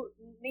 to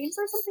names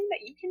are something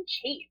that you can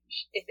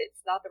change if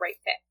it's not the right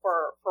fit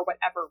for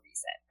whatever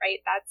reason,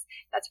 right?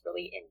 That's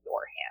really in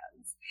your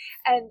hands.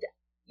 And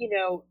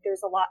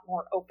there's a lot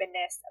more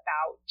openness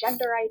about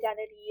gender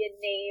identity in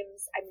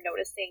names. I'm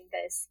noticing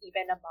this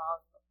even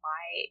among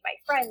my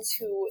friends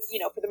who,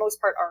 for the most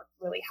part aren't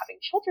really having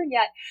children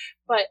yet,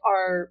 but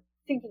are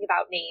thinking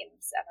about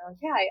names and are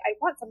like, yeah, I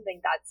want something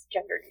that's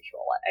gender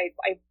neutral.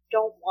 I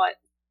don't want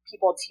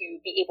people to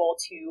be able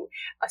to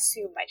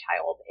assume my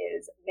child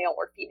is male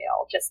or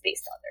female just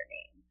based on their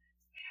name.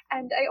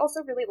 And I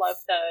also really love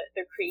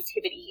the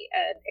creativity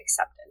and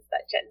acceptance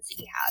that Gen Z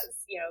has.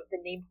 The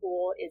name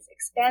pool is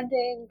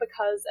expanding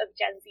because of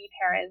Gen Z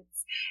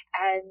parents.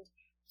 And,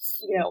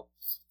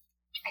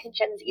 I think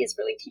Gen Z is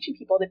really teaching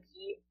people to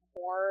be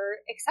more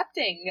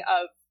accepting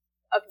of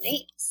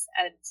names.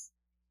 And,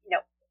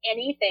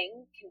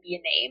 anything can be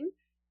a name.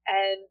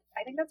 And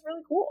I think that's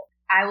really cool.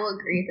 I will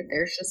agree that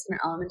there's just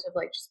an element of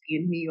like just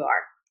being who you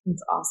are.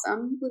 It's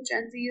awesome with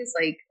Gen Z is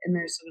like, and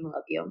they're still going to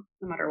love you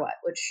no matter what,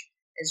 which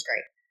is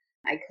great.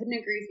 I couldn't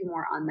agree with you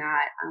more on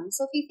that.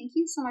 Sophie, thank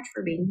you so much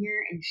for being here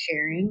and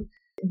sharing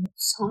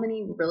so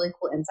many really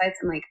cool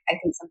insights. And like,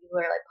 I think some people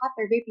are like, pop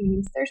their baby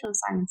names. There's no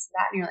science to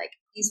that. And you're like,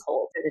 please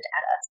hold for the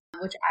data,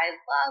 which I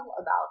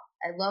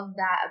love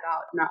that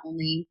about not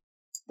only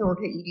the work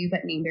that you do,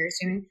 but Nameberry's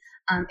doing.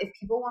 If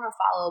people want to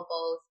follow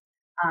both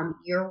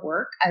your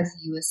work as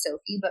you as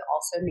Sophie, but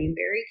also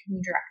Nameberry, can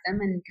you direct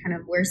them and kind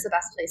of where's the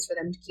best place for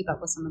them to keep up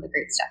with some of the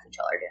great stuff that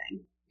y'all are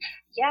doing?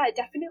 Yeah,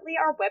 definitely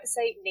our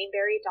website,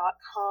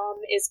 nameberry.com,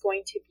 is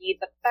going to be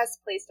the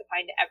best place to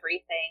find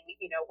everything.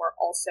 We're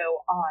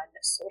also on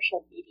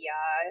social media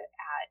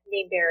at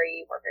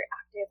Nameberry. We're very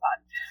active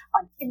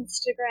on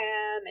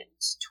Instagram and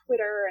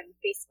Twitter and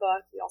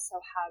Facebook. We also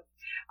have,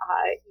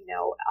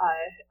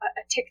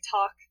 a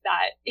TikTok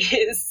that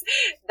is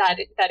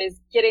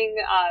getting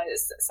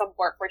some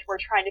work, which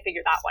we're trying to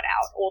figure that one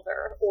out.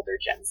 Older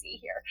Gen Z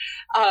here.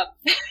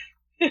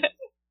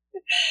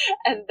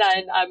 And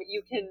then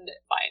you can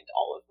find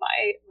all of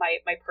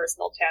my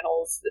personal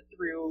channels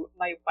through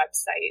my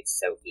website,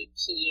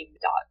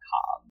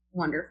 sophiekeem.com.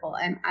 Wonderful.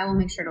 And I will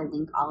make sure to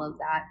link all of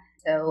that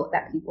so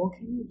that people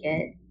can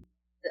get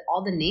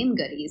all the name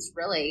goodies,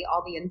 really,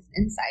 all the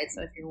insights.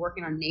 So if you're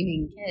working on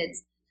naming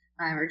kids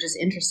or just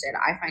interested,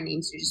 I find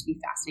names to just be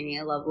fascinating.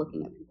 I love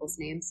looking at people's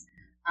names.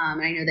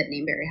 And I know that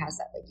Nameberry has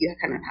that, like you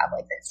kind of have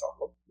like the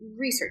historical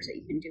research that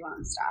you can do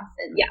on stuff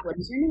and like, what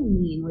does your name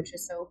mean, which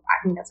is I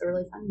think that's a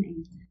really fun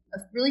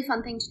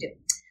fun thing to do.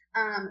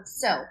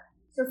 So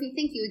Sophie,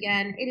 thank you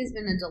again. It has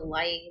been a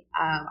delight.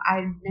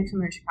 Next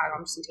time I'm in Chicago,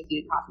 I'm just gonna take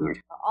you to coffee and we're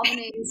talking about all the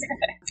names.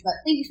 But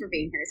thank you for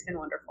being here. It's been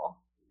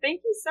wonderful.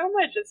 Thank you so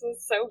much. This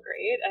was so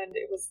great and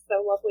it was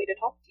so lovely to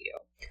talk to you.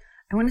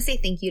 I want to say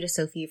thank you to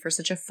Sophie for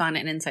such a fun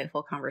and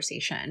insightful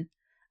conversation.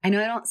 I know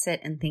I don't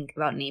sit and think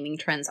about naming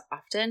trends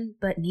often,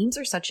 but names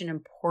are such an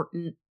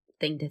important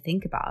thing to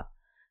think about.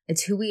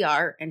 It's who we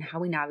are and how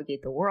we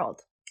navigate the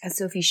world. As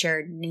Sophie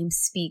shared, names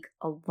speak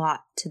a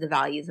lot to the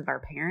values of our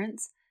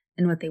parents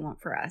and what they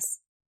want for us.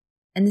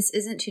 And this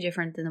isn't too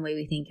different than the way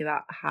we think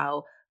about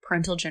how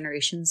parental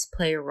generations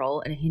play a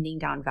role in handing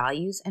down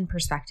values and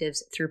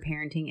perspectives through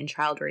parenting and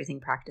child raising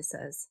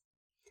practices.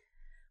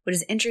 What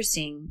is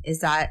interesting is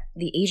that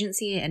the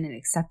agency and an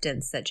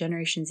acceptance that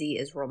Generation Z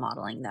is role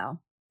modeling, though.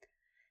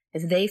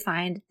 If they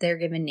find their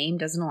given name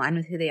doesn't align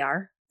with who they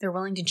are, they're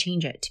willing to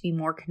change it to be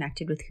more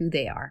connected with who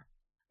they are.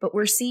 But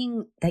we're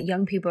seeing that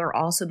young people are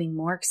also being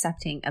more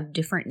accepting of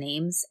different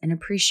names and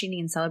appreciating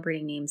and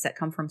celebrating names that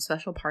come from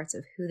special parts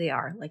of who they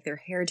are, like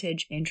their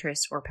heritage,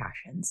 interests, or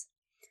passions.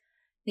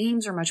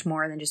 Names are much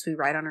more than just we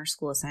write on our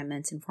school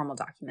assignments and formal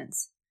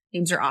documents.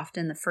 Names are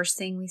often the first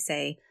thing we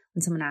say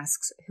when someone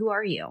asks, "Who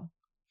are you?"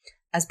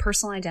 As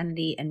personal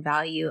identity and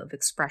value of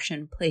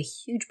expression play a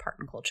huge part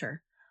in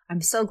culture,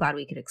 I'm so glad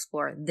we could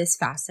explore this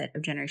facet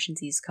of Generation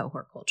Z's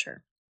cohort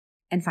culture.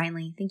 And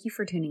finally, thank you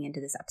for tuning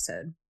into this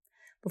episode.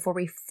 Before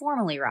we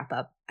formally wrap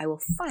up, I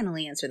will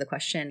finally answer the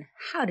question,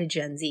 how did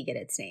Gen Z get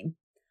its name?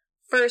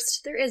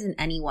 First, there isn't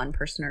any one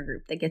person or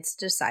group that gets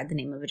to decide the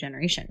name of a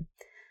generation.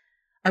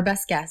 Our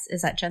best guess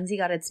is that Gen Z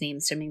got its name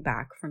stemming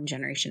back from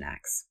Generation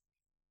X.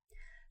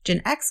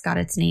 Gen X got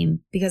its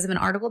name because of an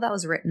article that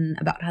was written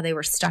about how they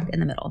were stuck in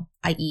the middle,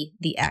 i.e.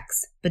 the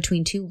X,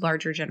 between two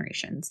larger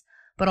generations,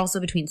 but also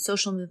between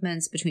social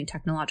movements, between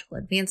technological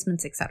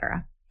advancements,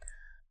 etc.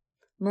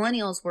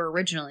 Millennials were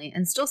originally,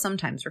 and still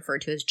sometimes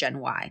referred to as Gen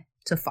Y,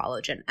 to follow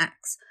Gen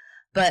X,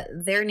 but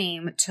their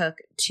name took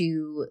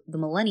to the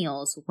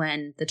millennials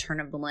when the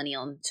turn of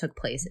millennium took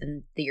place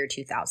in the year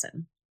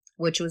 2000,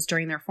 which was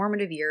during their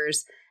formative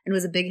years and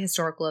was a big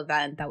historical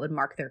event that would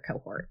mark their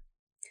cohort.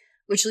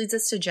 Which leads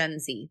us to Gen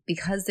Z.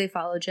 Because they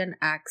follow Gen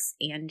X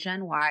and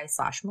Gen Y /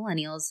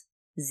 millennials,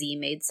 Z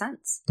made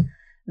sense.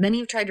 Many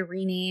have tried to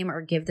rename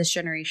or give this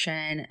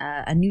generation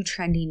a new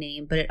trendy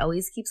name, but it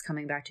always keeps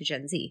coming back to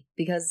Gen Z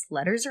because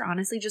letters are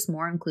honestly just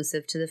more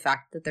inclusive to the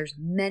fact that there's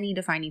many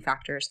defining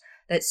factors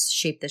that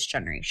shape this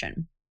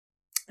generation.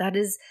 That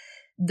is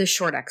the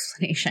short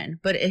explanation,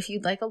 but if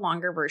you'd like a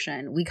longer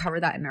version, we cover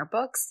that in our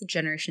books,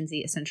 Generation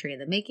Z, A Century in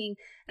the Making,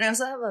 and I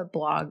also have a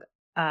blog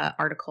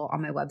article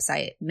on my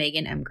website,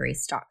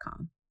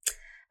 meganmgrace.com.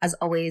 As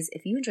always,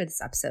 if you enjoyed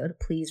this episode,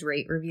 please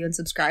rate, review, and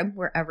subscribe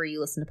wherever you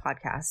listen to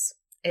podcasts.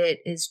 It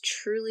is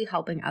truly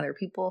helping other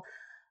people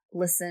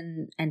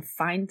listen and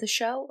find the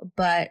show,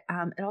 but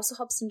it also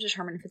helps them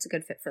determine if it's a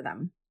good fit for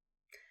them.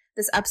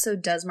 This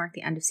episode does mark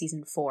the end of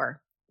season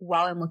 4.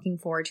 While I'm looking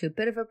forward to a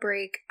bit of a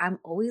break, I'm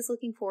always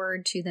looking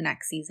forward to the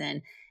next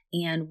season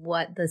and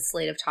what the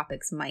slate of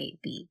topics might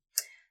be.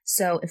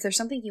 So if there's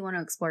something you want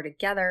to explore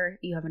together,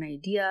 you have an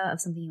idea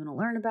of something you want to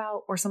learn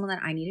about, or someone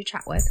that I need to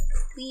chat with,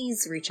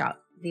 please reach out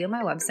via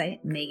my website,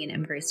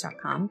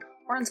 meganmgrace.com,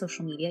 or on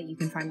social media. You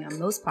can find me on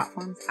most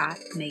platforms at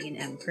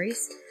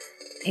meganmgrace,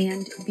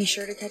 and be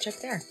sure to catch up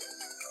there.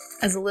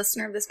 As a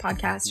listener of this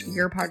podcast,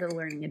 you're part of the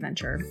learning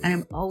adventure, and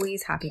I'm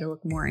always happy to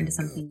look more into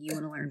something you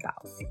want to learn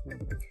about.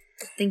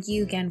 Thank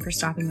you again for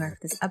stopping by for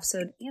this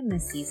episode and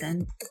this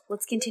season.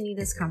 Let's continue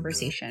this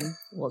conversation.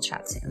 We'll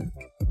chat soon.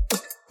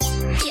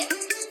 Yeah.